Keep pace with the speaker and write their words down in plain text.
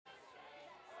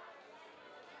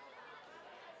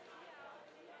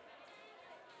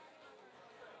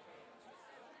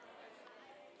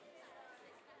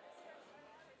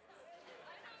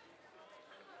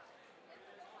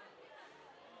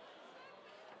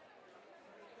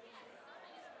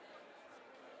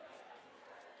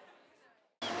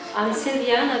I'm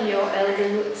Sylviane, I'm your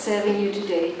elder serving you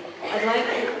today. I'd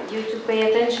like you to pay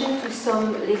attention to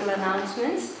some legal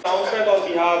announcements. Announcement on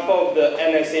behalf of the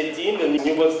NSA team, the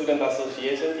Newbold Student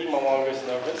Association team. I'm always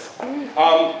nervous.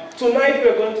 Tonight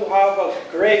we're going to have a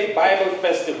great Bible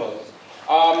festival.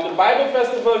 The Bible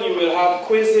festival, you will have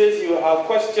quizzes, you will have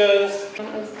questions.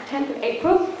 It's the 10th of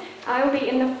April. I will be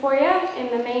in the foyer in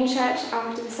the main church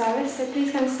after the service, so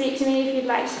please come speak to me if you'd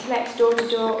like to collect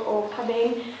door-to-door or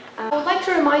pubbing. I would like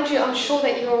to remind you, I'm sure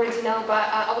that you already know, but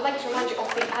I would like to remind you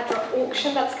of the ADRA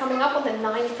auction that's coming up on the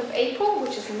 9th of April,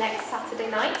 which is next Saturday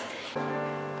night.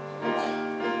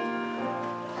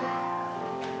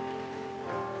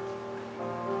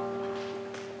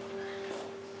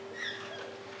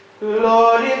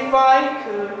 Lord, if I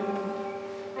could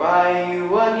buy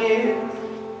you a gift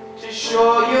to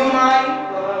show you my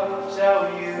love, tell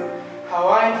you how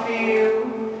I feel,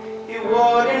 it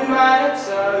wouldn't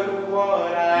matter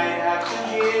what I'd have to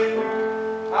give.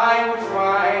 I would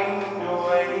find a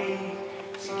way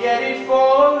to get it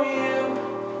for you,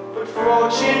 but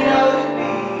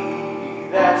fortunately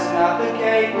that's not the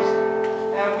case,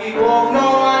 and we both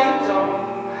know I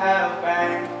don't have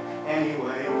bank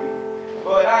anyway.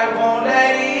 But I won't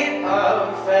let it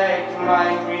affect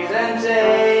my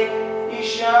presentation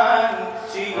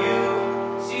to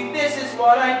you. See, this is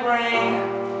what I bring.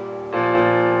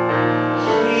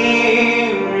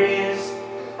 Here is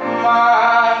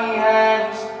my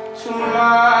hands to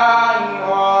my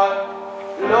heart.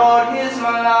 Lord, here's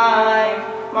my life,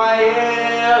 my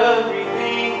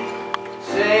everything.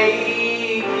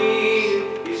 Take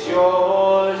it, it's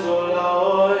yours, oh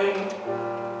Lord.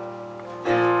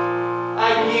 I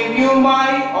give you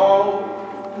my all,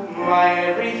 my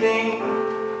everything.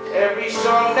 Every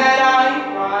song that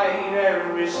I write,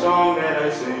 every song that I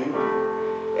sing,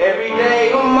 every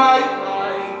day of my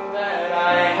life that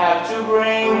I have to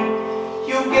bring,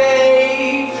 you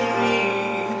gave to me.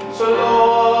 So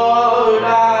Lord,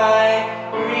 I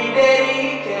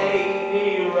rededicate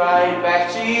it right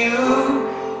back to you.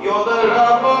 You're the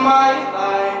love of my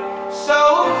life,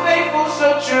 so faithful,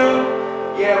 so true.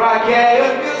 Yeah, I get a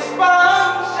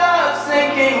goosebumps just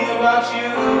thinking about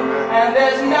you, and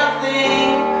there's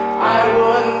nothing I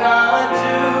would not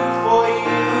do for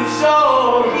you. So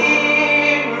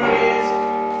here is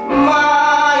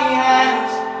my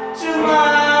hands to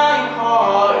my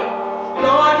heart.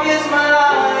 Lord, here's my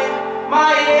life,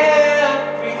 my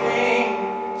everything.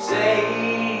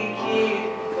 Take it,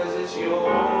 'cause it's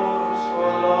yours,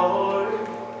 oh Lord.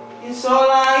 It's all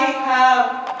I have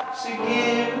to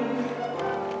give.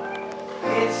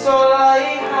 It's all I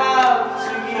have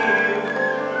to give.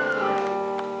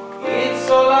 It's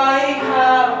all I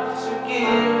have to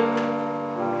give.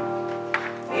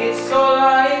 It's all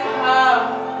I have.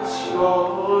 It's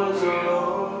yours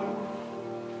alone.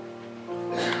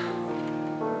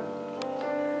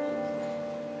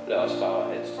 Let us bow our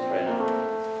heads to pray now.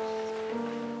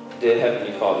 Dear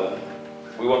Heavenly Father,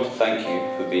 we want to thank you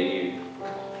for being you.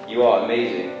 You are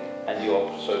amazing and you are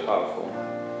so powerful.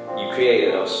 You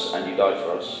created us and you died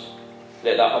for us.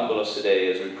 Let that humble us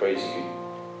today as we praise you,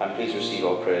 and please receive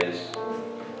our prayers.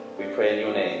 We pray in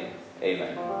your name.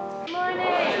 Amen.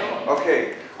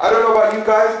 Okay, I don't know about you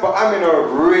guys, but I'm in a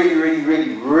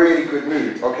really good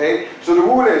mood, okay? So the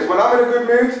rule is, when I'm in a good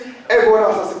mood, everyone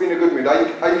else has to be in a good mood. Are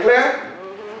you clear?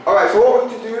 Alright, so what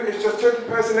we need to do is just turn to the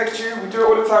person next to you. We do it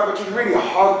all the time, but you really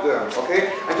hug them,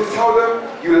 okay? And just tell them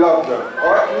you love them.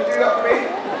 Alright, can you do that for me?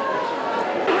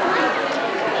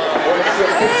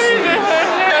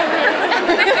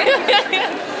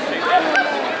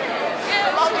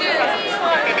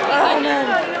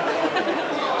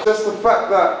 Just the fact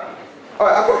that,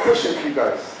 alright, I've got a question for you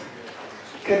guys.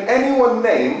 Can anyone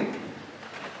name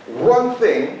one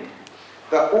thing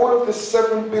that all of the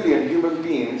 7 billion human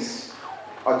beings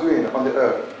are doing on the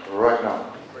earth right now?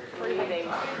 Breathing.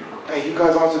 Hey, you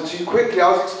guys answered too quickly. I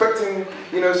was expecting,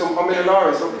 some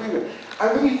mininaris, some breathing.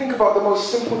 And when you think about the most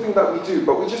simple thing that we do,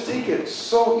 but we just take it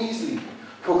so easily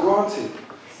for granted.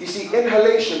 You see,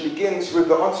 inhalation begins with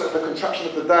the onset of the contraction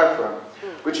of the diaphragm,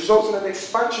 which results in an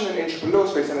expansion in intrapleural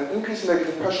space and an increase in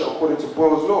negative pressure according to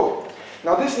Boyle's law.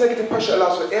 Now this negative pressure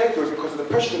allows for airflow because of the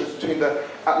pressure difference between the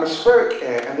atmospheric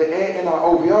air and the air in our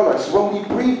alveoli. So when we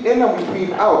breathe in and we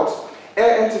breathe out,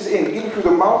 air enters in either through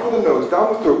the mouth or the nose,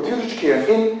 down the throat, through the trachea and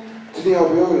in to the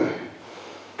alveoli.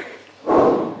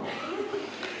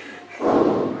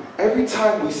 Every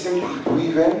time we simply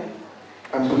breathe in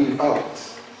and breathe out,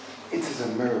 it is a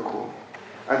miracle.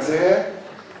 And so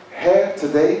here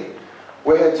today,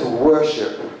 we're here to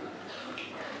worship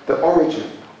the origin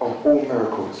of all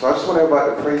miracles. So I just want to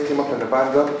invite the praise team up and the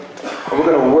band up, and we're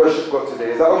going to worship God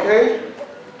today. Is that okay?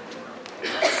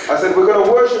 I said we're going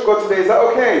to worship God today. Is that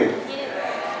okay?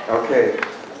 Okay.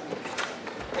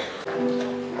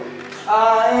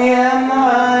 I am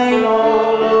thine, O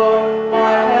Lord, I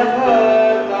have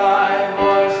heard thy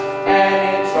voice, and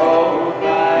it told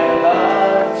thy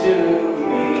love to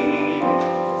me.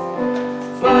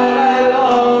 But I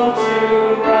long to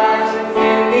rise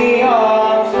in the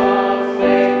arms of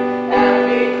faith, and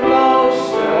be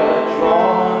closer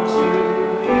drawn to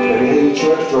thee. Hey,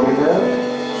 church, draw me near.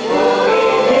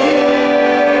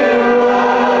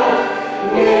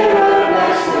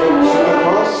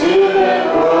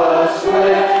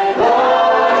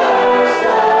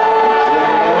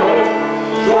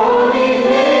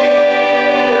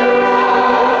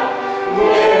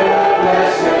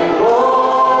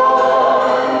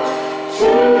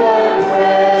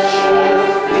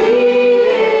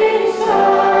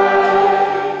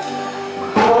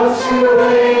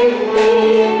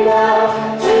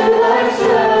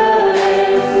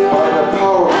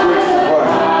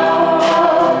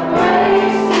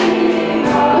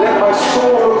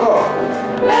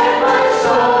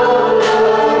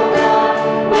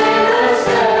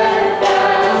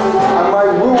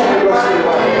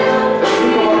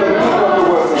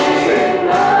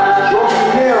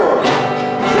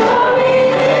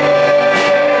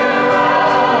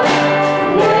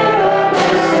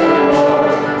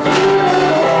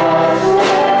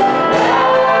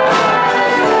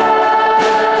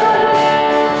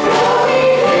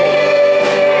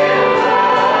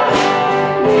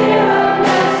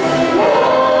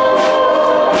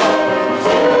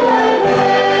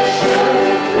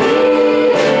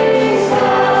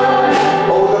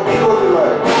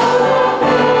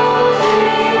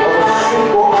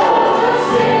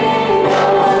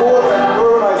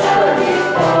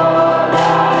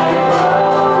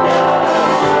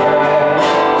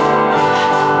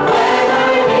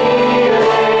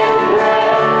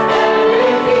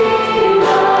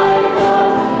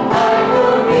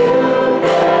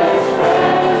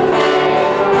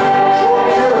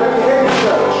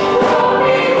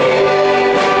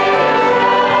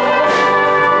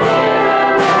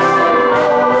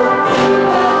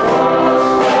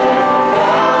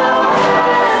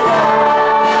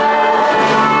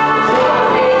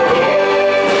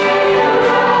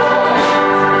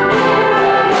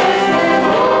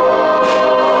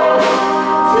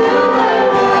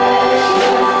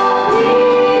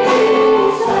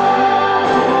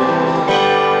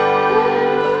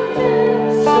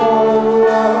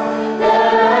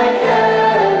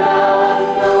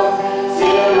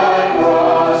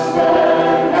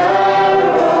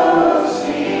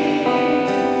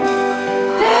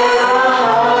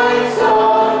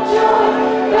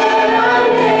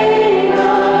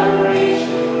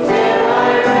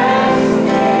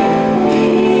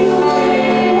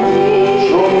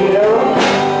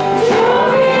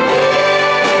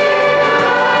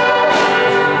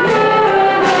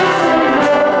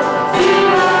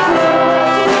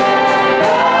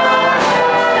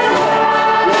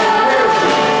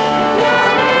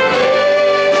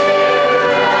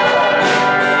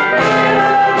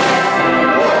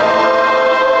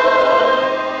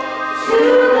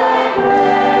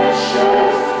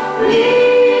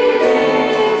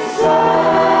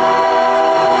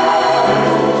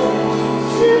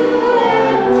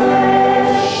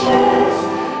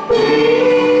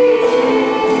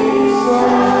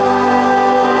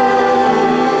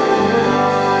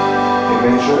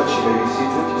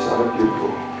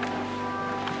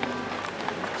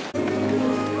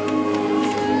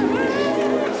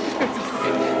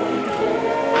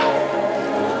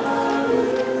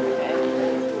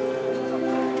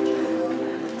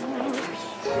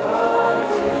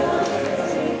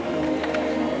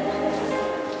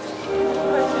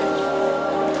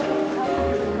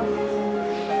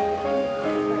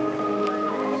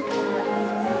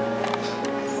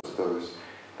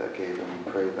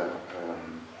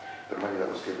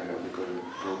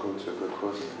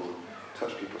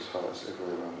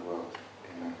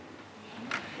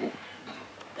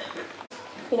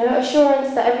 You know,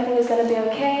 assurance that everything is going to be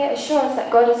okay, assurance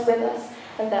that God is with us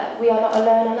and that we are not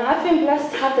alone. And I've been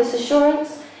blessed to have this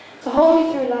assurance to hold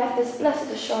me through life, this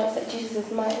blessed assurance that Jesus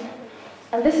is mine.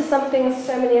 And this is something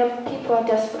so many people are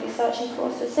desperately searching for.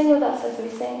 So sing with us as we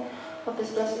sing of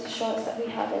this blessed assurance that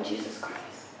we have in Jesus Christ.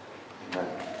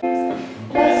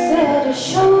 Blessed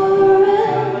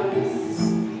assurance,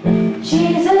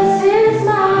 Jesus is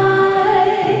mine.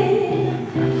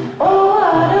 Oh,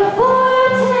 what a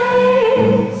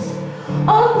foretaste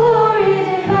of glory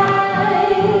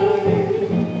divine,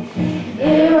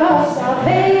 heir of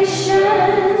salvation,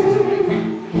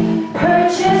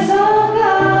 purchase of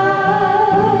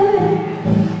God,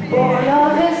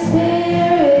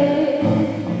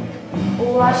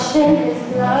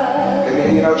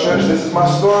 now, church, this is my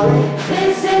story.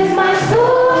 This is my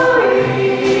story.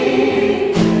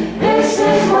 This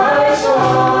is my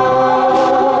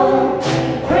song.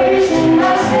 Praising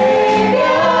my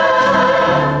Savior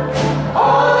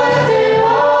all the day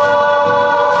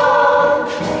long.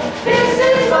 This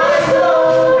is my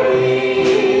story.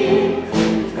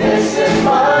 This is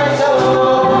my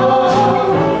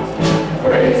song.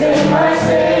 Praising my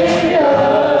Savior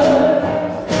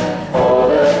all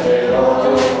the day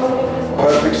long.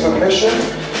 Perfect submission.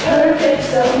 Perfect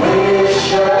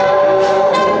submission,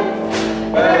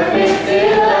 perfect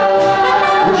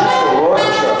delight,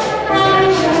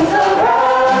 visions of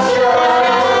rapture,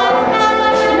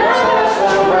 numbers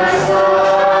on my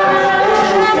side,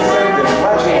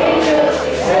 angels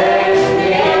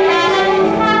descending,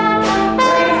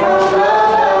 rain from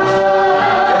above,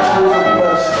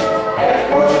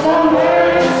 echoes of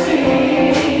mercy,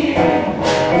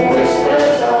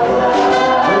 whispers of love.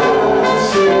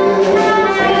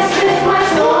 This is my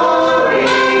story.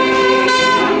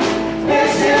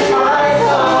 This is my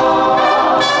song.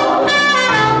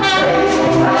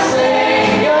 Praising my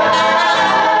Savior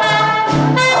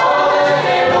all the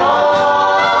day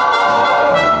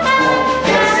long.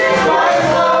 This is my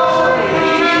story.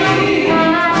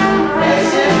 This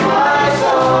is my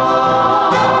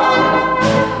song.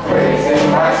 Praising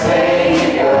my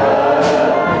Savior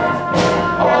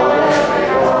all the day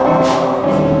long.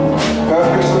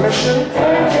 Perfect submission.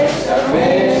 Perfect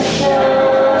submission,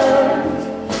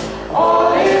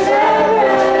 all is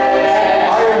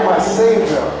evident. I am my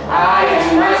Savior. I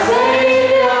am my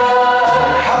Savior,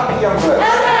 Happy and I'm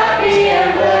blessed. happy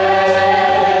and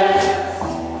blessed,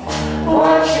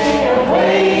 watching and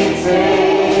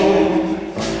waiting,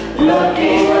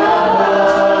 looking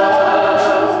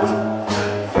above,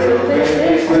 filled with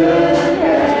His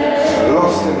goodness,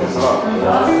 Lost in His love.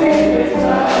 lost in His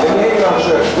love. In the English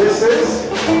church, this is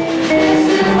This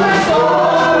is my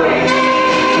story.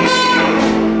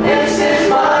 This is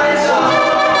my song.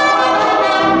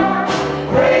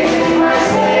 Praising my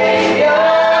Savior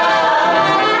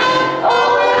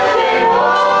all the day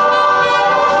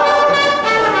long.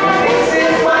 This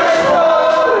is my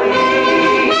story.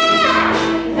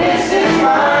 This is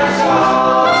my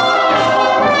song.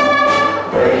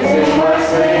 Praising my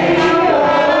Savior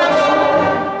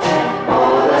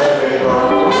all the day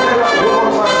long. one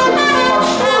more time,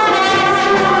 church. This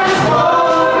is my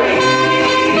story.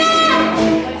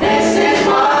 This is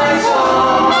my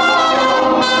song,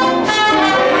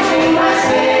 praising my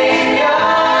Savior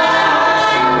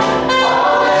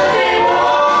all the day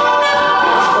long.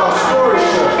 Our story,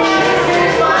 church. This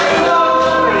is my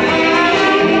story.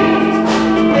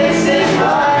 This is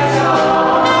my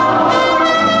song,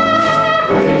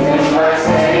 praising my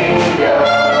Savior,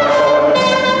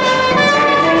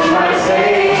 praising my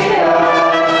Savior,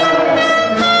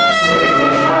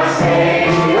 praising my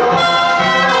Savior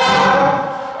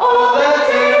all the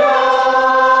day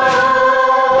long.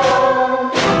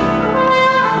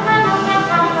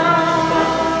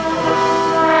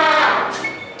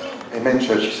 Amen,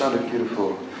 church. You sounded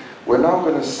beautiful. We're now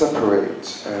going to separate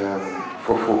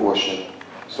for foot washing.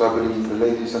 So I believe the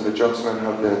ladies and the gentlemen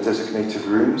have their designated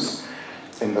rooms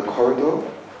in the corridor.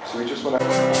 So we just want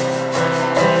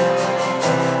to...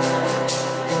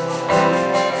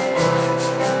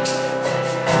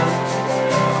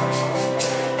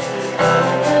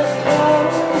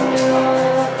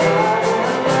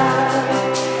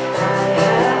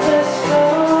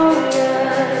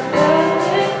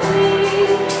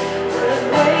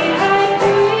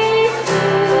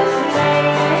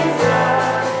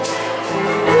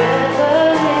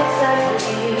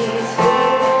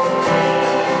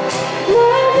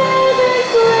 Love is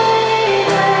great.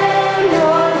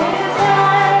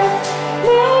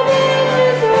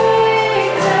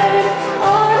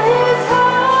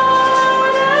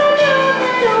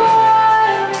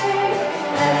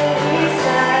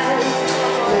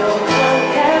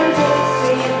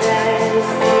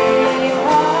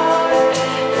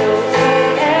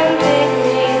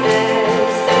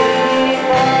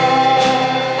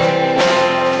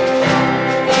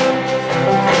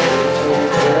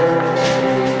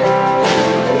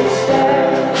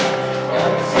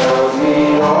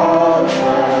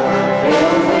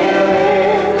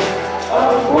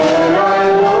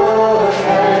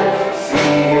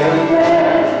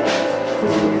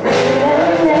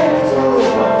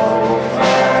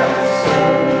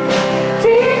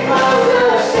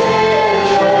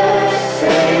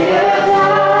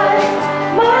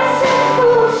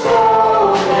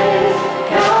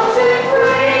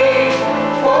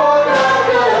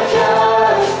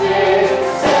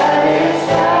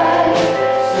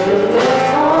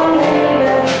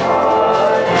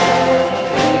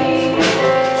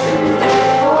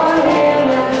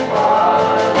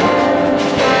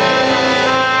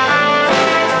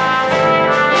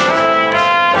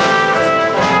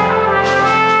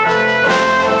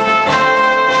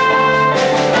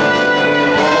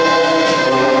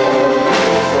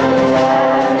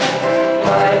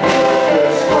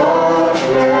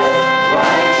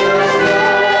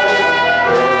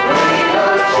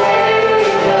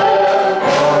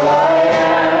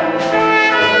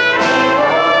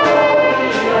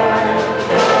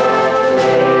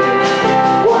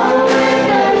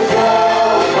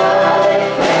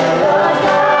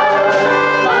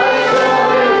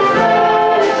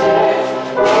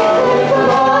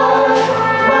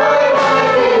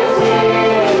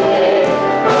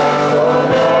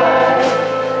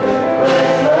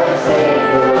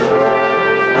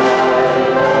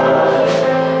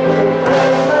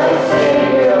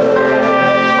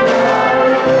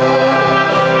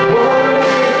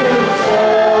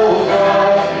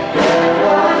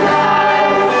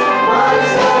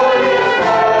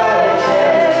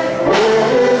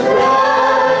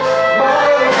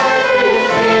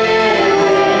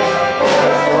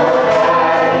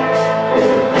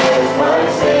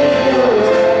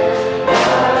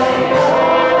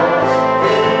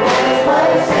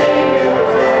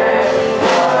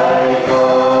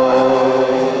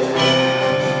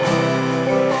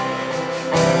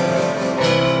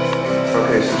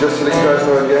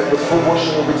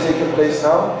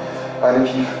 And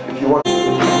if you want.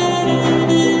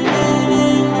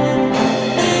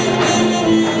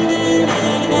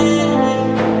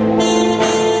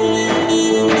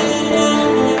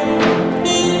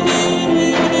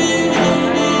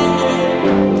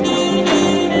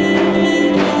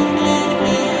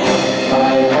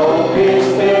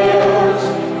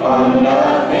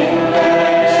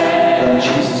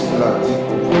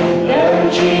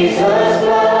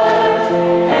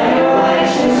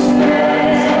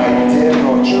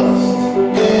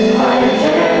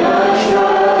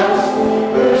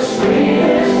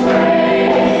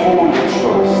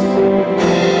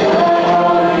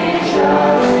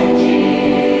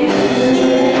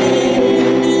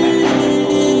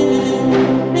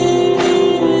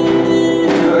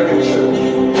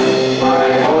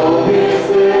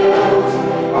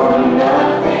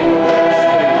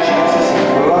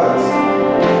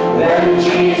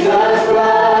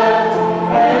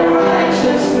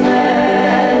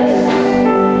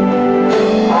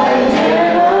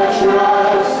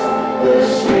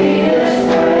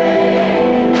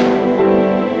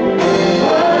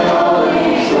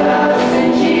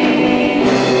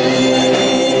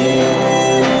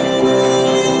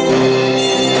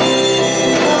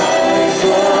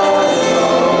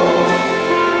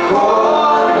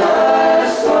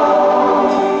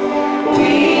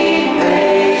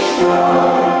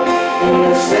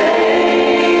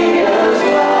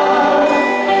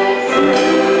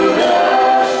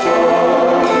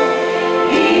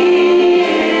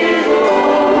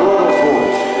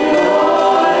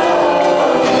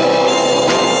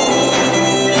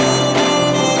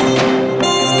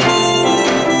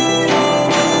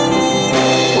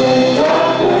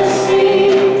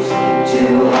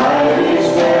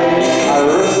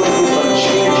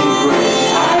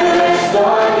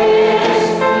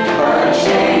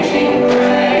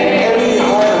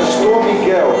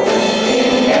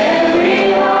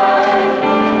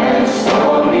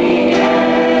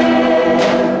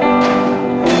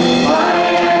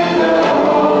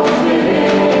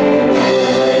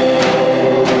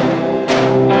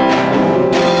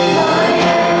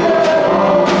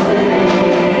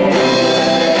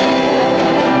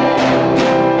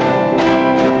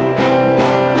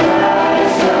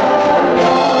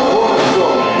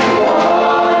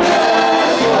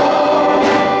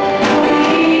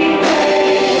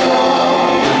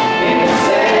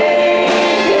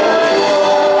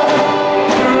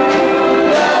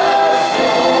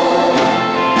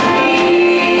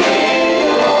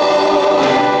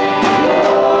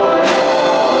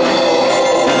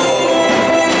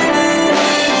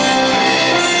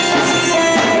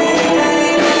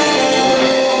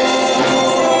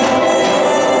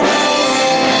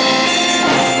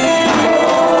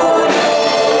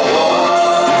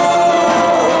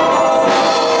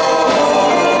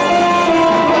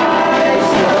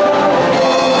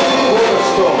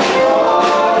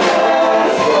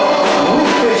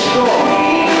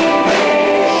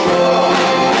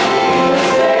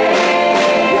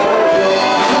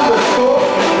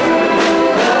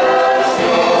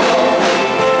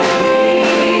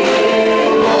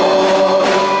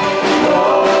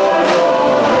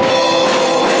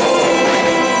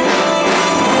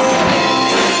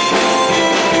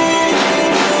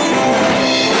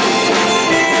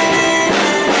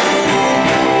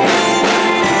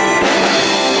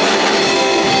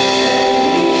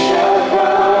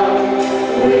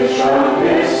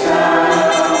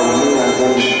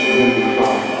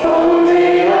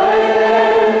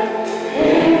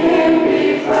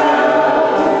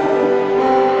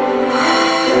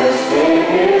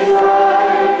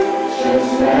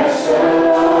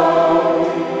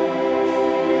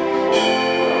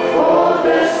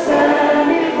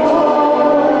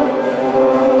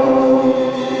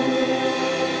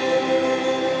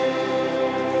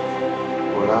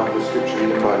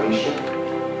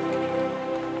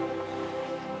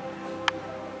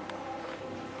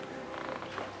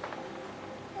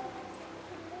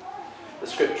 The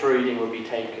scripture reading will be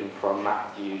taken from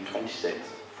Matthew 26,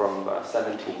 from verse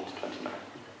 17 to 29.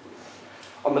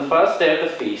 On the first day of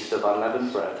the feast of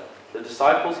unleavened bread, the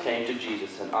disciples came to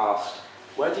Jesus and asked,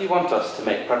 "Where do you want us to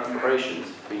make preparations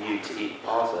for you to eat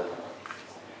Passover?"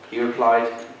 He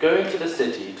replied, "Go into the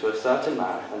city to a certain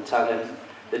man and tell him,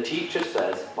 'The teacher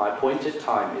says, my appointed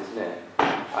time is near.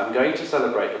 I'm going to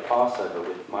celebrate the Passover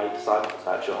with my disciples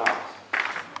at your house.'"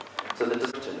 So the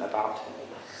discussion about him.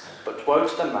 But woe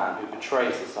to the man who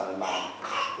betrays the Son of Man.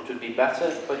 It would be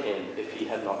better for him if he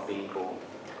had not been born.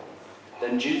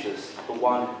 Then Judas, the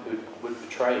one who would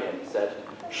betray him, said,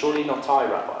 "Surely not I,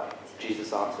 Rabbi."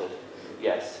 Jesus answered,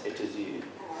 "Yes, it is you."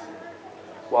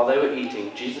 While they were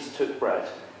eating, Jesus took bread,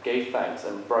 gave thanks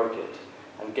and broke it,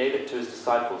 and gave it to his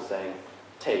disciples, saying,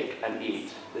 "Take and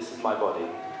eat, this is my body."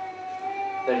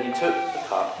 Then he took the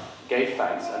cup, gave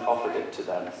thanks, and offered it to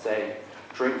them, saying,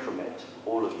 "Drink from it,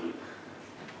 all of you.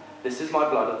 This is my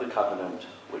blood of the covenant,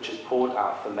 which is poured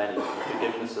out for many for the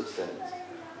forgiveness of sins.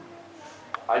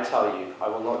 I tell you, I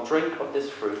will not drink of this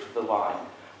fruit of the vine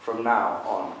from now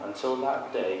on until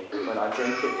that day when I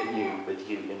drink it anew with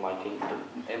you in my kingdom,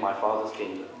 in my Father's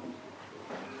kingdom."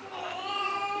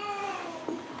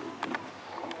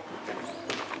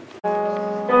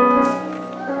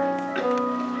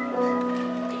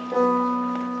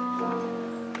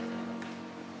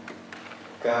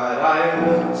 God, I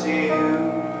look to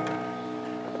you,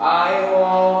 I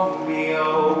won't be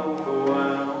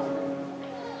overwhelmed.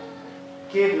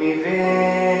 Give me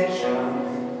vision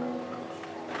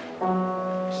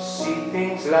to see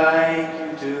things like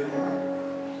you do.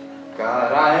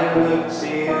 God, I look to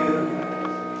you,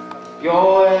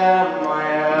 you're where my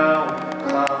help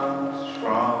comes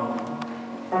from.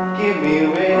 Give me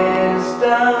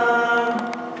wisdom,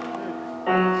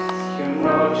 you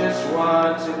know just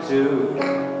what to do.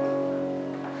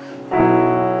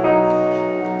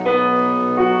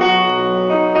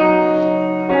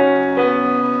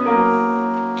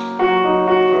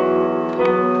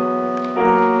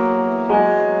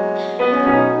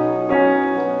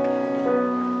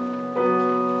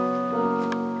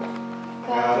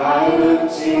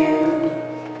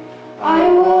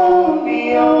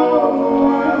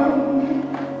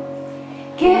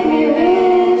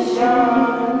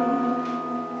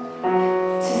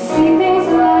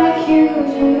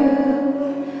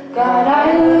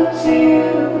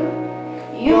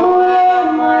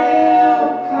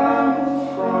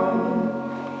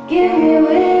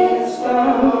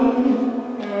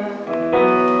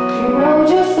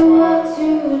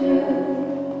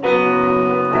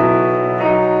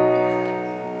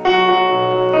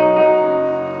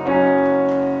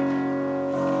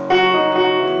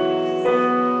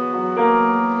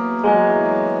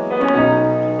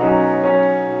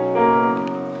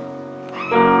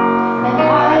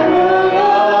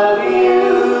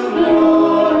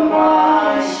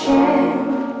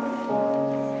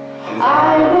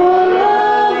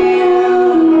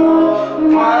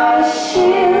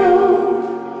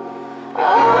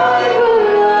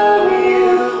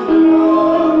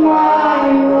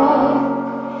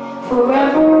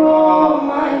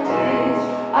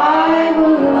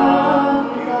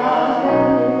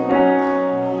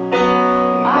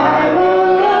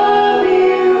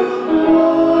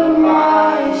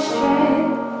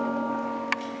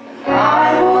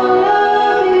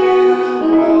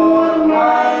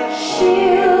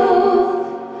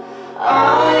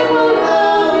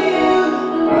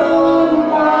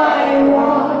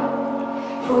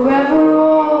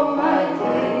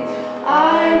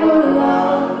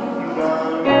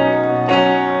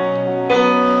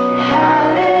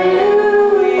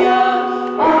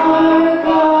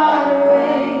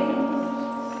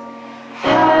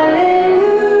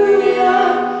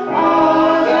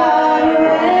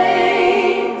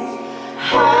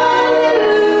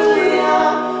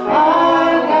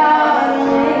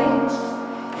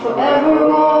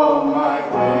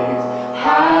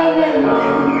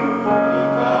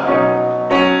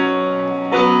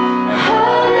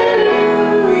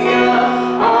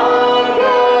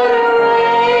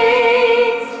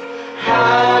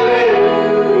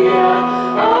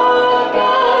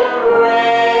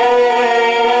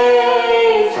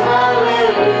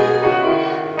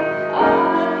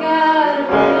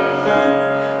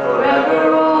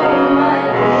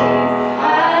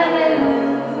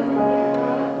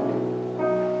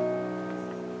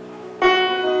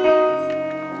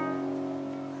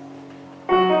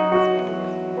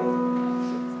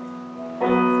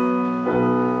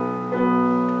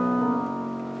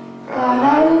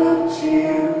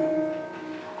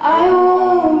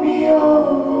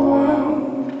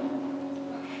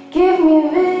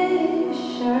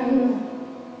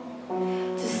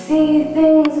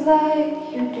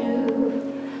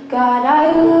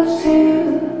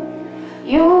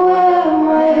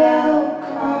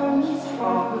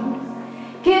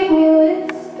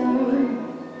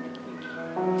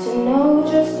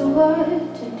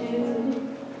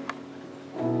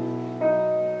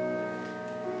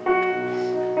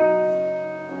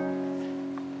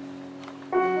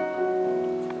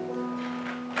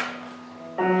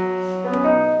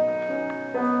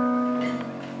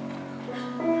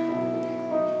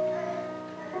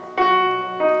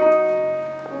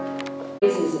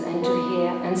 And to hear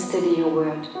and study your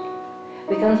word.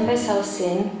 We confess our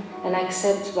sin and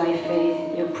accept by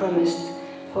faith your promised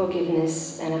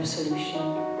forgiveness and absolution.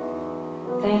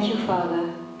 Thank you,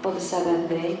 Father, for the Sabbath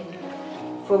day,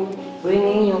 for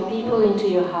bringing your people into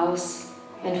your house,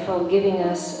 and for giving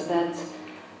us that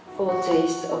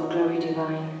foretaste of glory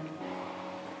divine.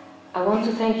 I want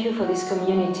to thank you for this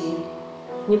community.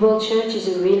 Newbold Church is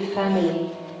a real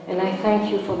family, and I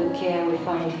thank you for the care we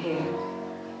find here.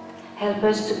 Help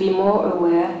us to be more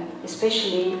aware,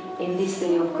 especially in this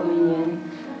day of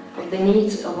communion, of the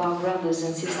needs of our brothers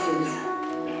and sisters,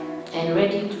 and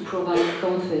ready to provide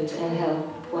comfort and help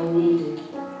when needed.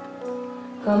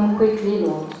 Come quickly,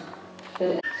 Lord.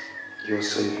 Your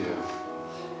Savior,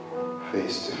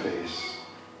 face to face.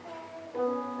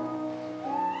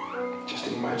 Just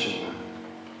imagine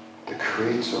that. The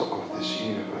creator of this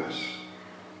universe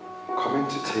coming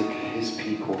to take his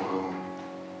people home,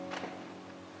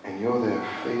 and you're there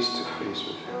face to face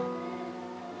with him.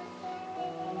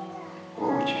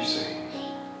 What would you say?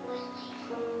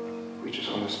 We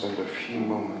just want to spend a few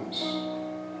moments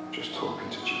just talking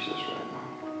to Jesus right now.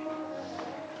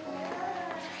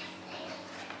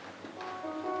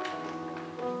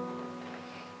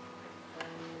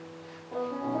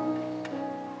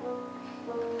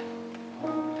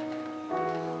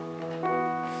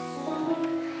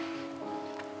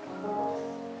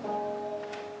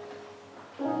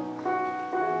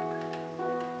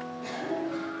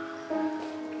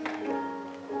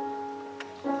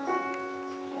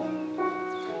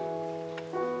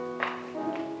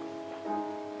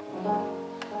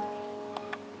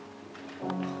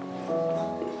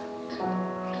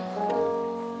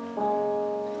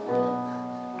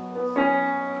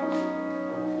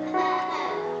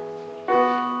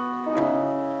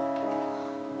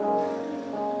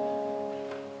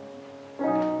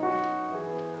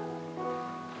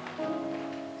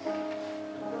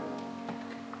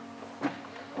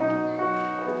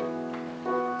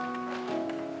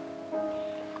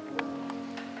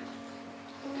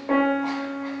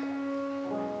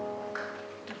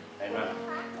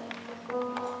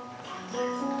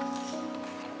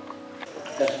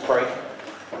 Let's pray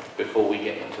before we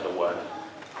get into the word.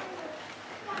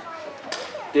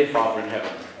 Dear Father in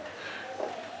heaven,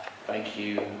 thank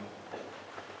you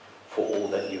for all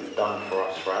that you've done for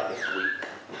us throughout this week.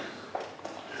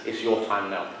 It's your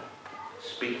time now.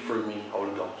 Speak through me,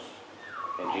 Holy Ghost.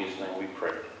 In Jesus' name we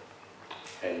pray.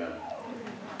 Amen.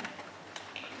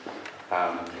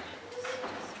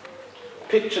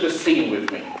 Picture the scene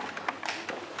with me.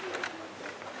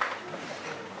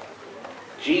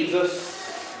 Jesus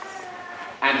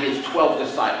and his 12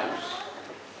 disciples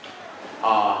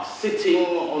are sitting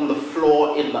on the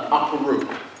floor in the upper room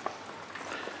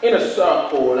in a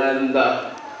circle, and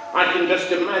I can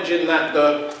just imagine that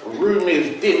the room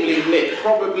is dimly lit,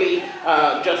 probably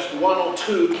just one or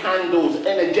two candles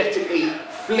energetically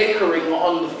flickering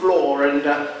on the floor, and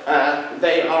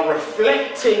they are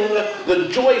reflecting the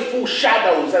joyful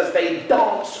shadows as they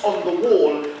dance on the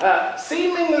wall,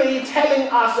 seemingly telling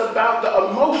us about the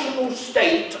emotional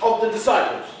state of the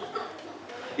disciples.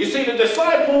 You see, the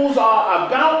disciples are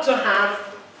about to have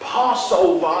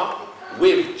Passover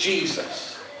with Jesus.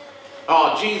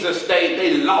 Jesus,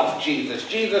 they love Jesus.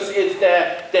 Jesus is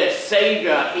their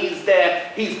savior. He's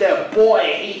their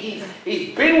boy.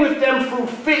 He's been with them through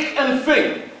thick and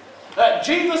thin.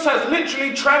 Jesus has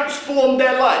literally transformed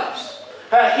their lives.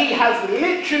 He has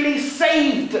literally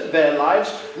saved their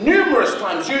lives numerous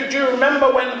times. Do you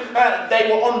remember when they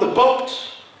were on the boat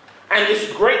and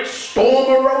this great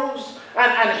storm arose?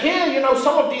 And here, you know,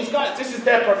 some of these guys, this is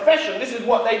their profession, this is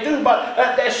what they do, but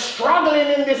they're struggling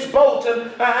in this boat, and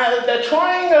they're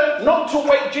trying not to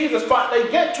wake Jesus, but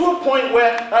they get to a point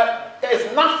where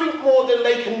there's nothing more than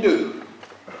they can do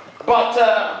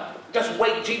but just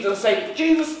wake Jesus and say,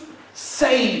 Jesus,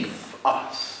 save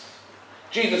us.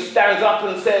 Jesus stands up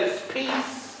and says,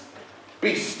 peace,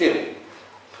 be still.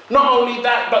 Not only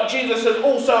that, but Jesus has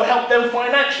also helped them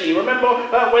financially. Remember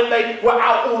when they were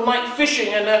out all night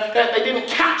fishing and they didn't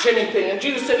catch anything, and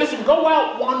Jesus said, listen, go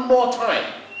out one more time.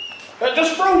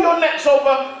 Just throw your nets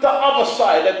over the other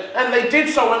side. And they did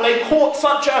so, and they caught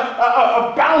such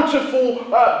a bountiful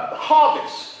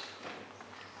harvest.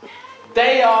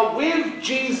 They are with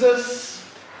Jesus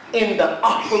in the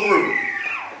upper room.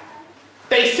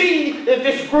 They see that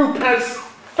this group has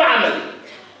family.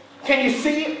 Can you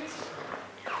see it?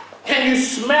 Can you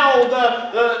smell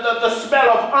the smell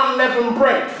of unleavened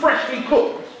bread, freshly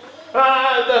cooked?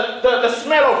 The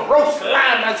smell of roast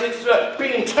lamb as it's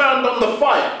being turned on the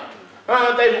fire.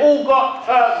 They've all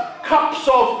got cups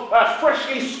of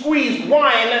freshly squeezed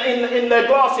wine in their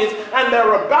glasses, and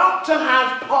they're about to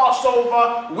have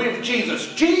Passover with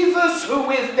Jesus. Jesus, who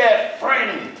is their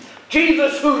friend.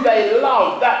 Jesus who they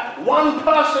love, that one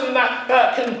person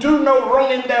that can do no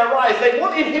wrong in their eyes. They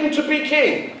wanted him to be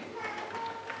king.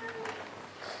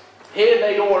 Here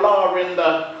they all are in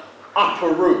the upper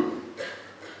room.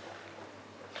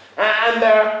 And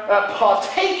they're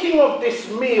partaking of this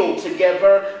meal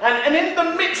together. And in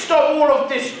the midst of all of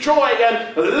this joy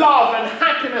and love and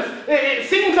happiness, it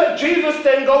seems that Jesus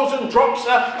then goes and drops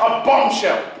a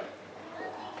bombshell.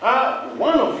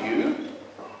 One of you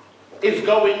is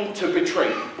going to betray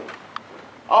me.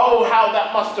 Oh, how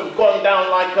that must have gone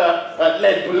down like a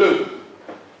lead balloon.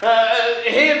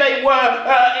 Here they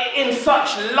were in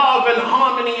such love and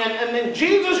harmony, and then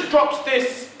Jesus drops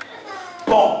this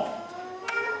bomb.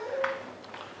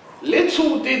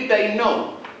 Little did they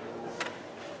know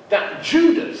that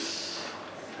Judas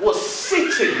was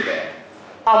sitting there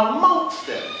amongst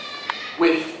them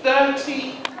with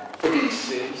 30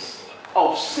 pieces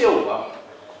of silver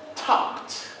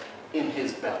tucked in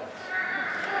his belt.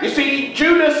 You see,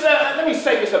 Judas, let me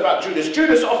say this about Judas.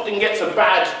 Judas often gets a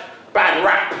bad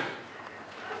rap.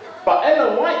 But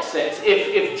Ellen White says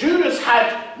if Judas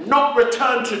had not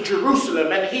returned to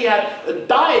Jerusalem and he had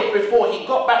died before he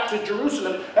got back to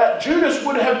Jerusalem, Judas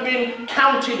would have been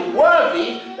counted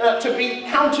worthy to be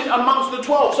counted amongst the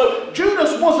 12. So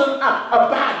Judas wasn't a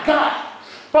bad guy.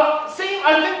 But see,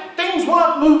 I think things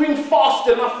weren't moving fast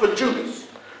enough for Judas.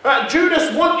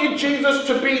 Judas wanted Jesus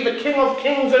to be the King of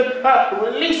Kings and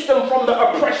release them from the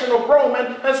oppression of Rome.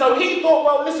 And so he thought,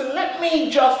 well, listen, let me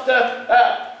just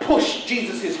push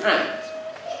Jesus' hand.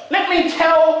 Let me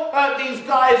tell these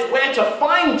guys where to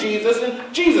find Jesus,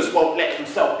 and Jesus won't let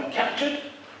himself be captured.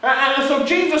 And so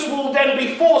Jesus will then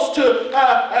be forced to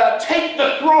take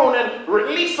the throne and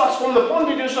release us from the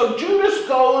bondage. And so Judas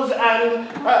goes and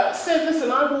says,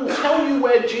 listen, I will tell you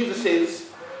where Jesus is.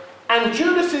 And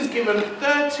Judas is given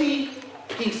 30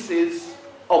 pieces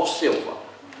of silver,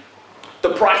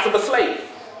 the price of a slave.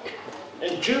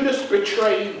 And Judas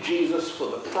betrayed Jesus for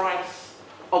the price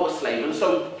of a slave. And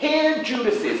so here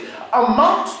Judas is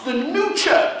amongst the new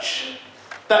church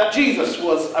that Jesus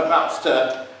was about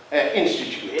to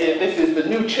institute. This is the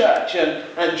new church,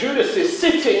 and Judas is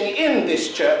sitting in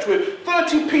this church with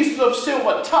 30 pieces of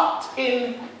silver tucked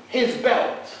in his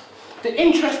belt. The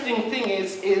interesting thing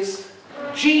is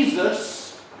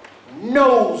Jesus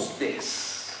knows this.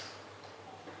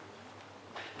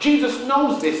 Jesus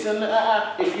knows this, and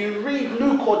if you read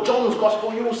Luke or John's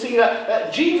Gospel, you will see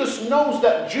that Jesus knows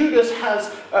that Judas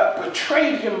has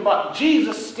betrayed him, but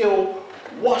Jesus still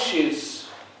washes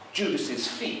Judas's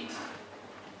feet.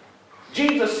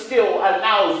 Jesus still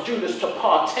allows Judas to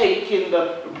partake in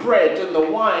the bread and the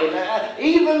wine,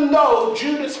 even though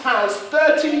Judas has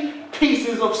 30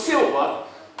 pieces of silver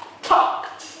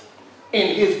tucked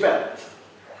in his belt.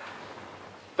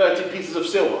 30 pieces of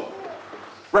silver,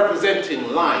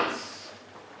 representing lies,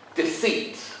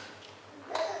 deceit,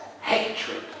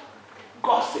 hatred,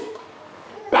 gossip,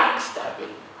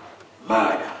 backstabbing,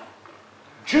 murder.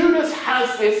 Judas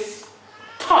has this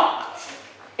tucked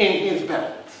in his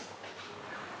belt.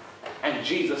 And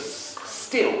Jesus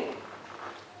still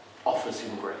offers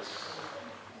him grace.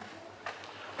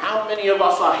 How many of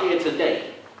us are here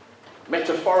today,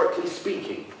 metaphorically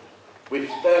speaking, with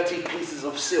 30 pieces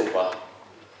of silver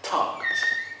tucked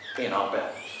in our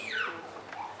belts?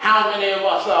 How many of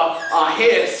us are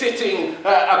here sitting,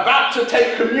 about to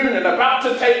take communion, about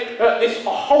to take this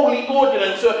holy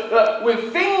ordinance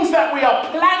with things that we are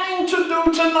planning to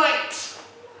do tonight?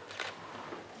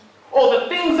 Or the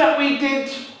things that we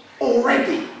did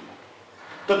already,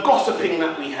 the gossiping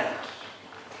that we had,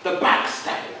 the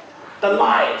backstabbing, the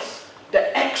lies,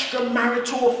 the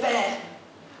extramarital affair,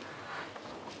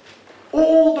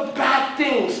 all the bad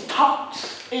things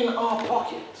tucked in our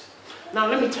pocket. Now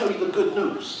let me tell you the good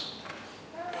news.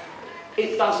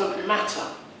 It doesn't matter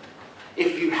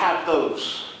if you have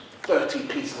those 30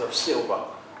 pieces of silver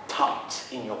tucked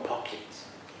in your pocket,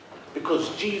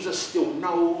 because Jesus still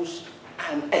knows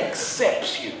and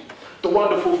accepts you. The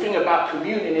wonderful thing about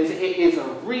communion is it is a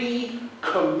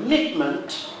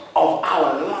recommitment of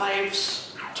our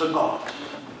lives to God.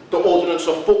 The ordinance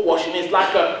of foot washing is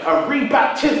like a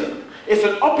rebaptism. It's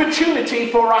an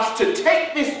opportunity for us to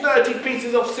take this 30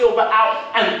 pieces of silver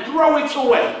out and throw it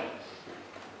away.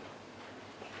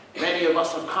 Many of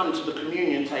us have come to the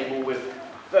communion table with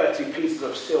 30 pieces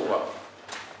of silver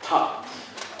tucked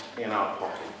in our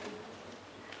pocket.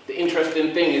 The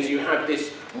interesting thing is you have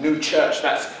this new church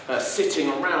that's sitting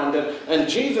around, and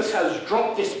Jesus has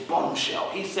dropped this bombshell.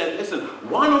 He said, listen,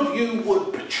 one of you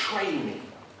would betray me.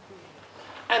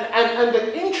 And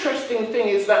the interesting thing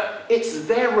is that it's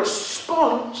their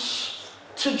response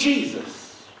to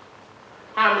Jesus.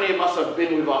 How many of us have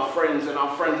been with our friends and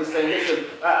our friends are saying, listen,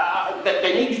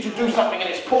 they need you to do something and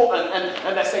it's important,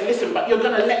 and they're saying, listen, but you're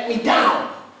going to let me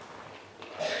down.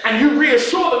 And you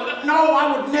reassure them that, no,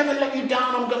 I would never let you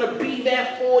down, I'm going to be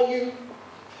there for you.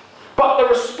 But the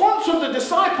response of the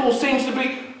disciples seems to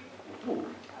be, oh,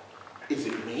 is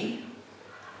it me?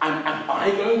 Am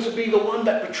I going to be the one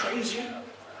that betrays you?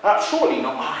 Surely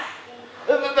not I.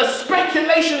 The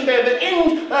speculation there, the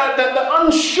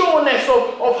unsureness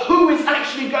of who is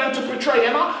actually going to betray.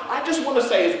 And I just want to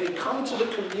say, as we come to the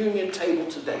communion table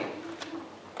today,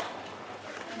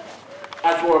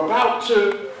 as we're about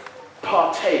to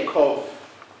partake of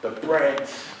the bread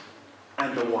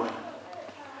and the wine,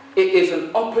 it is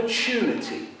an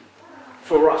opportunity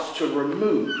for us to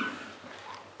remove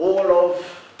all of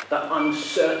the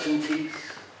uncertainties,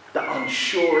 the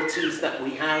unsureties that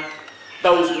we have,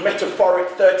 those metaphoric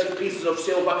 30 pieces of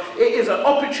silver. It is an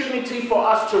opportunity for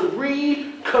us to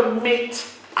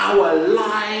recommit our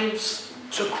lives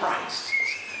to Christ,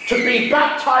 to be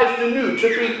baptized anew,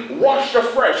 to be washed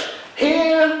afresh.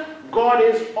 Here, God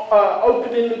is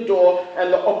opening the door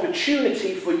and the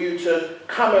opportunity for you to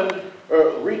come and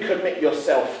recommit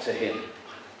yourself to Him.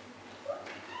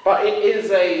 But it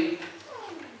is a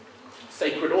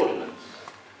sacred ordinance.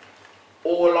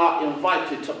 All are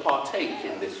invited to partake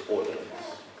in this ordinance.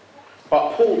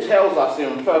 But Paul tells us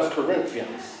in 1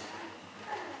 Corinthians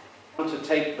to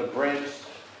take the bread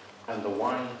and the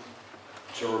wine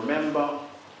to remember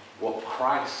what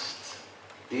Christ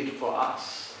did for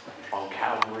us on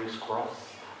Calvary's cross.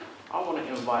 I want to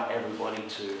invite everybody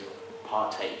to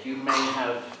partake. You may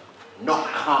have not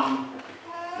come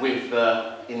with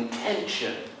the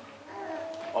intention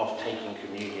of taking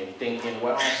communion, thinking,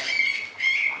 well,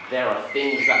 there are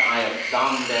things that I have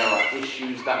done, there are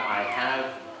issues that I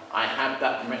have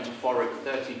that metaphoric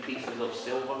 30 pieces of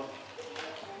silver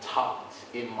tucked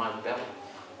in my belt.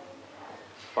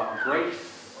 But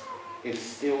grace is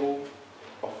still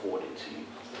afforded to you.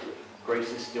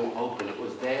 Grace is still open. It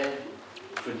was there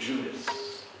for Judas.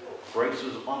 Grace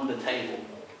was on the table.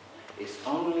 It's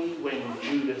only when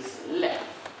Judas left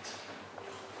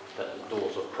that the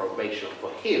doors of probation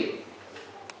for him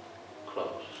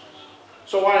closed.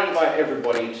 So I invite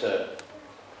everybody to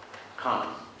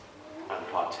come and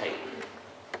partake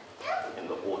in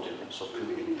the ordinance of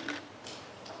communion.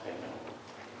 Amen.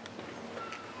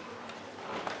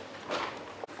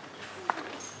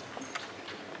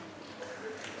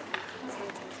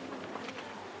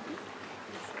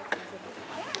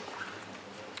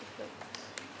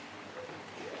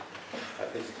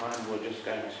 At this time, we're just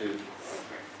going to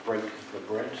break the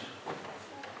bread.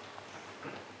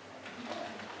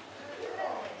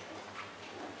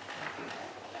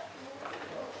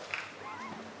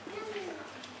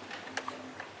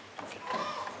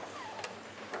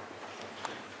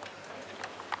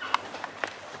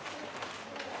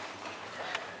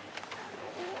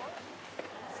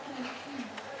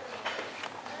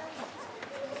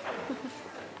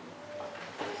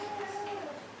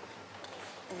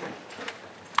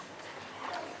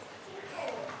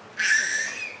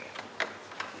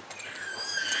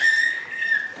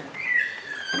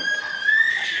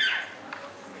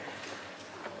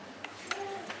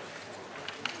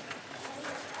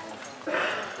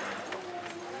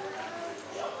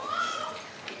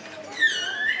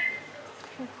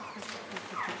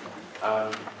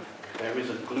 There is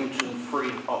a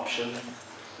gluten-free option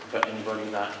for anybody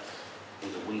that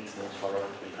is wheat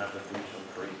intolerant. We have a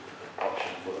gluten-free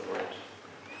option for the bread.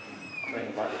 I'm going to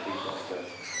invite the people upstairs.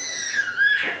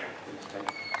 Please take.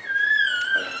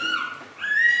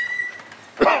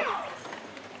 Thank you.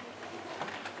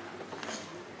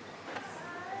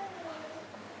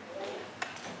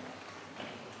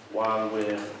 While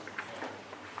we're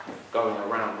going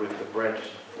around with the bread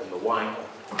and the wine,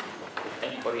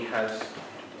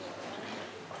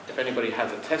 if anybody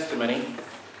has a testimony,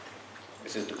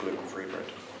 this is the gluten-free bread.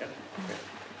 Yeah? Okay.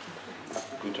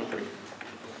 Gluten-free.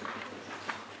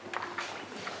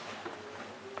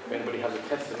 If anybody has a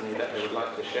testimony that they would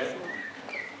like to share,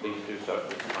 please do so at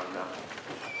this time now.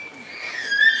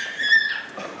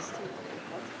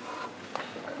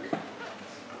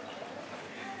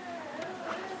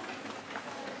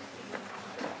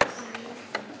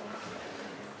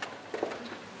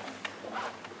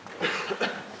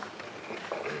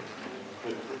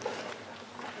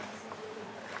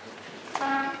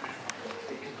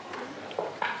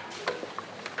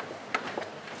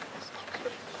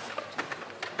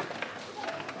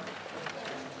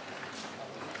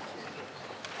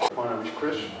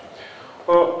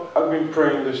 Well, I've been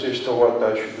praying this Easter what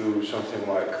I should do something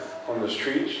like on the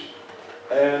streets,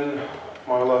 and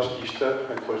my last Easter,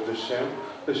 it was the same.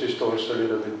 This Easter was a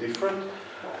little bit different.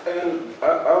 And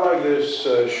I like these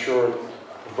short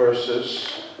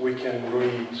verses we can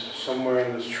read somewhere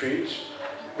in the streets,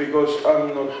 because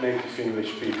I'm not native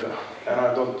English speaker and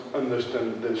I don't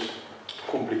understand this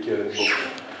complicated book.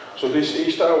 So this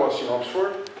Easter I was in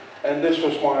Oxford, and this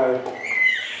was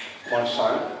my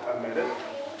sign. I made it.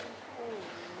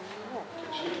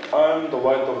 I'm the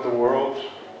light of the world,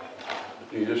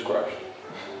 Jesus Christ.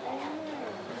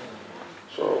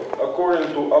 So, according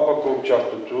to Habakkuk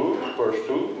chapter 2,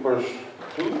 verse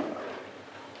 2,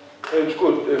 it's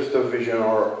good if the vision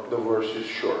or the verse is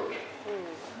short.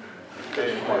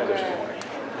 This is my testimony.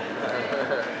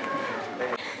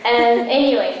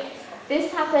 Anyway,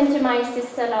 this happened to my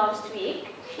sister last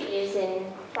week. She is in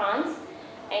France,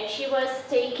 and she was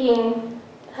taking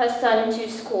her son to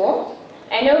school.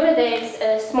 And over there it's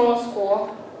a small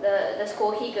school, the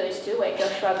school he goes to, where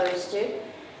Joshua goes to.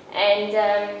 And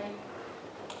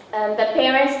the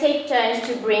parents take turns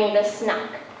to bring the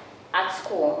snack at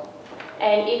school.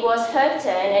 And it was her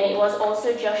turn, and it was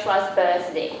also Joshua's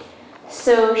birthday.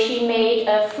 So she made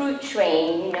a fruit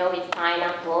train, you know, with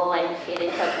pineapple, and fill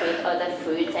it up with other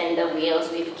fruits, and the wheels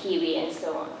with kiwi and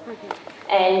so on.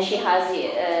 And she has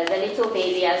the little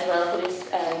baby as well, who is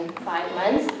 5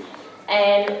 months.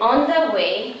 And on the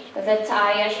way, the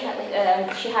tire,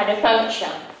 she had a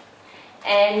puncture.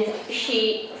 And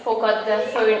she forgot the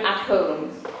phone at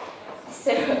home.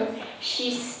 So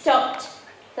she stopped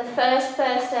the first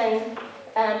person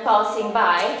passing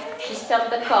by. She stopped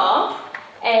the car,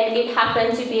 and it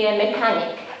happened to be a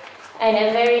mechanic, and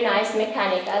a very nice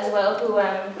mechanic as well, who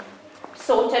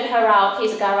sorted her out.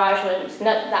 His garage was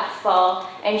not that far,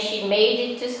 and she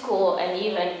made it to school and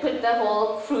even put the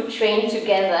whole fruit train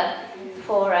together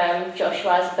for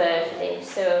Joshua's birthday.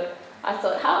 So I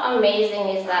thought, how amazing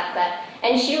is that?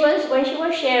 And when she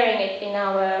was sharing it in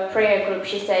our prayer group,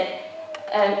 she said,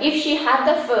 if she had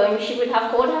the phone, she would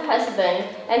have called her husband,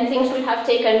 and things would have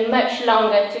taken much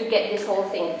longer to get this whole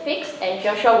thing fixed, and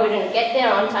Joshua wouldn't get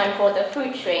there on time for the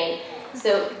food train.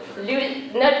 So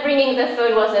not bringing the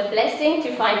phone was a blessing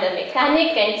to find the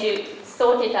mechanic and to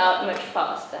sort it out much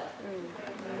faster.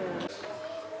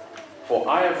 For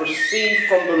I have received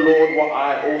from the Lord what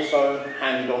I also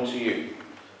handed on to you,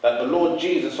 that the Lord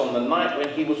Jesus, on the night when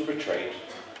he was betrayed,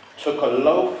 took a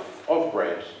loaf of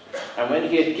bread, and when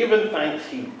he had given thanks,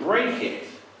 he brake it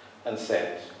and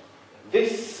said,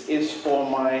 This is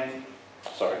my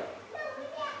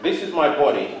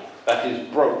body that is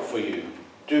broke for you.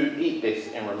 Do eat this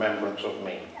in remembrance of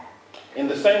me. In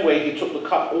the same way, he took the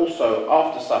cup also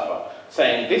after supper,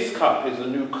 saying, This cup is the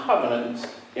new covenant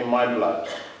in my blood.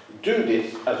 Do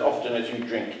this as often as you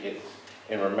drink it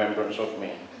in remembrance of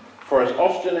me. For as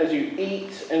often as you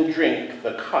eat and drink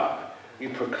the cup, you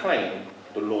proclaim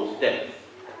the Lord's death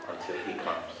until he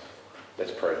comes.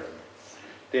 Let's pray.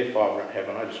 Dear Father in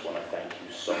heaven, I just want to thank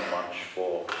you so much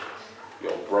for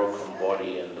your broken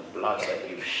body and the blood that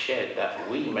you've shed, that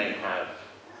we may have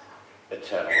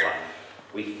eternal life.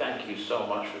 We thank you so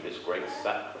much for this great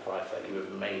sacrifice that you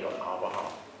have made on our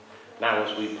behalf. Now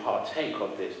as we partake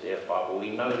of this, dear Father,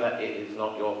 we know that it is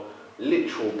not your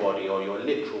literal body or your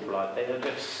literal blood. They are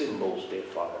just symbols, dear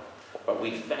Father. But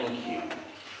we thank you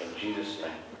in Jesus'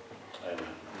 name. Amen.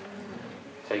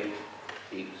 Take,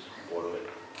 eat, swallow it.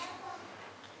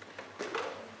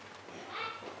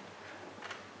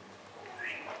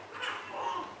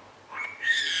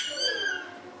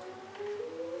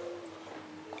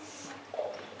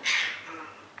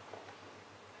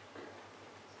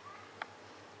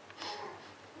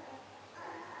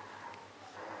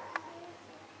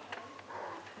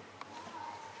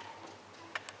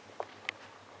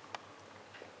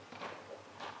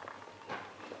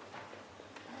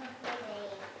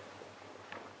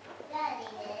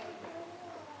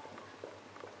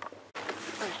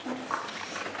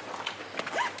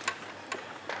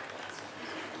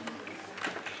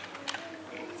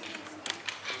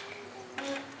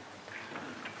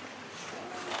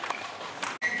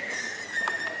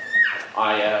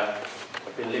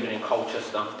 I've been living in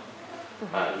Colchester,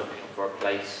 looking for a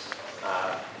place.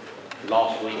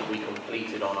 Last week we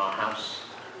completed on our house,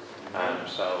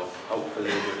 so hopefully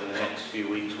within the next few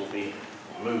weeks we'll be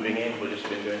moving in. We've just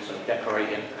been doing some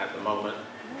decorating at the moment.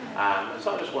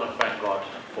 So I just want to thank God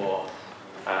for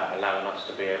allowing us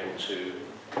to be able to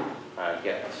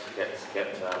get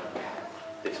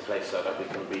this place so that we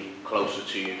can be closer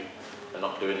to you and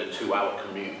not doing the 2-hour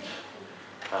commute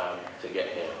to get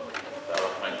here. So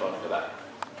I thank God for that.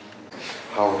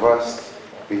 How vast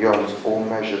beyond all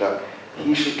measure that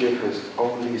he should give his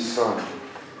only son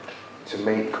to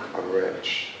make a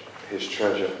wretch his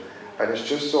treasure. And it's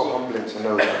just so humbling to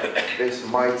know that this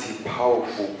mighty,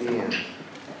 powerful being,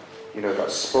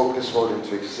 that spoke this world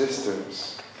into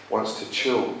existence, wants to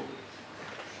chill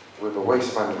with a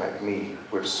waste man like me,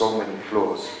 with so many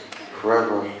flaws,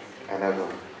 forever and ever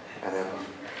and ever.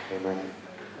 Amen.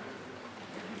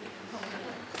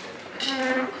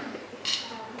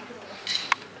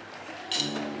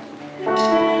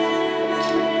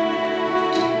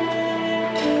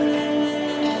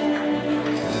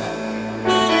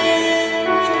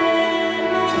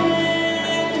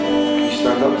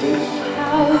 Stand up, please.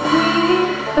 How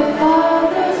deep the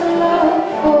Father's love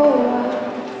for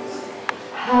us,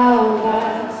 how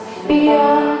vast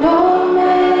beyond all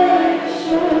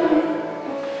measure,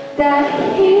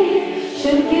 that He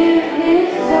should give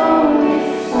His only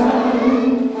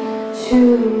Son to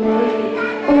make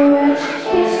a wretch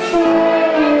His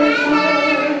treasure.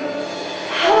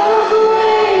 How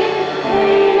great the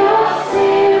pain of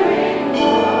searing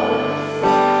was,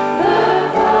 the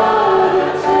Father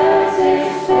turns His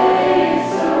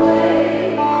face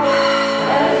away,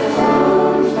 as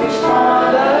wounds which are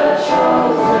the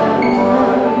chosen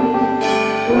one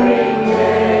bring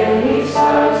many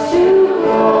sons to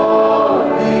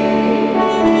glory.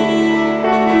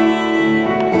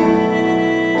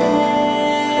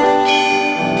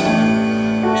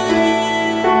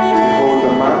 Behold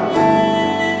the man.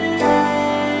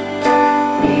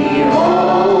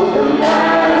 Behold the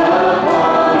man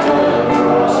upon the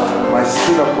cross, My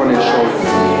sin upon his shoulders.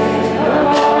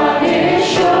 upon His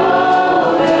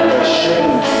shoulders,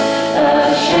 Ashamed.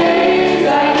 ashamed, I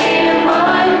hear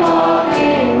my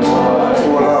mocking voice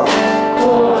Call out.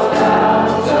 call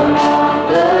out among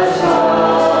the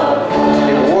sorrowful.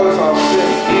 It was our sin.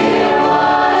 It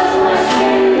was my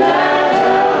sin that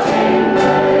held Him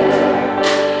there,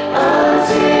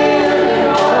 until it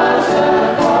was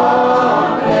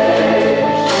accomplished.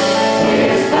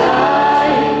 His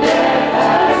dying death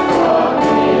has brought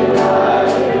me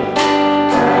life.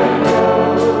 I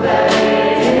know that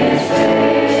it is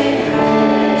faith.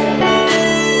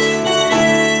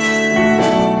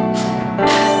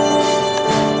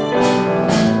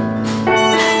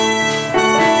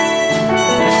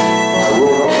 I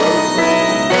will not boast.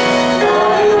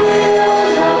 I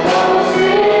will not boast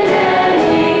in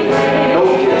anything. No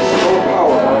gifts, no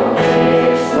power.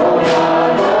 It's no God,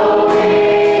 no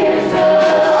wisdom.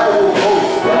 I will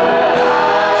boast.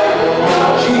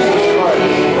 Jesus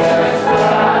Christ.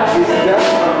 His death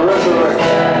and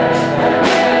resurrection.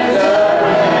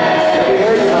 Let me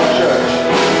hear you now, church.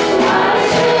 Why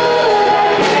should I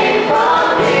gain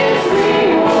from His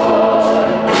reward?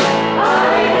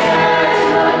 I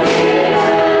cannot give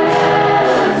an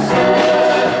answer,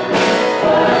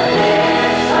 but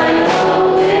this I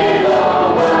know with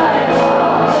all my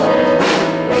heart: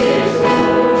 His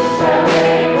wounds have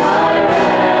paid my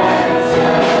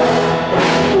ransom.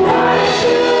 Why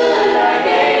should I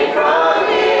gain from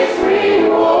His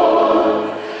reward?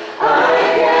 I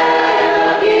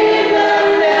cannot give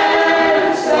an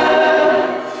answer,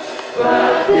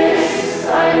 but this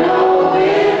I know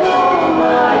with all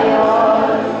my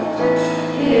heart: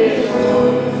 His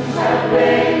wounds have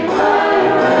paid my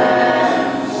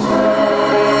ransom.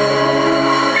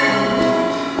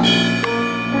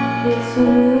 His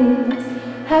wounds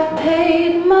have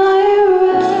paid my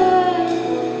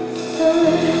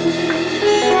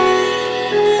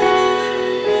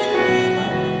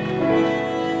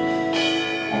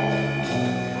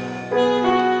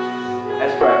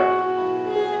Let's pray.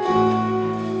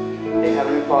 Dear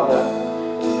Heavenly Father,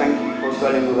 thank you for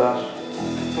dwelling with us.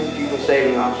 Thank you for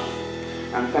saving us.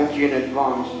 And thank you in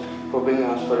advance for bringing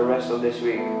us for the rest of this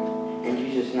week. In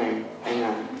Jesus' name,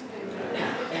 amen.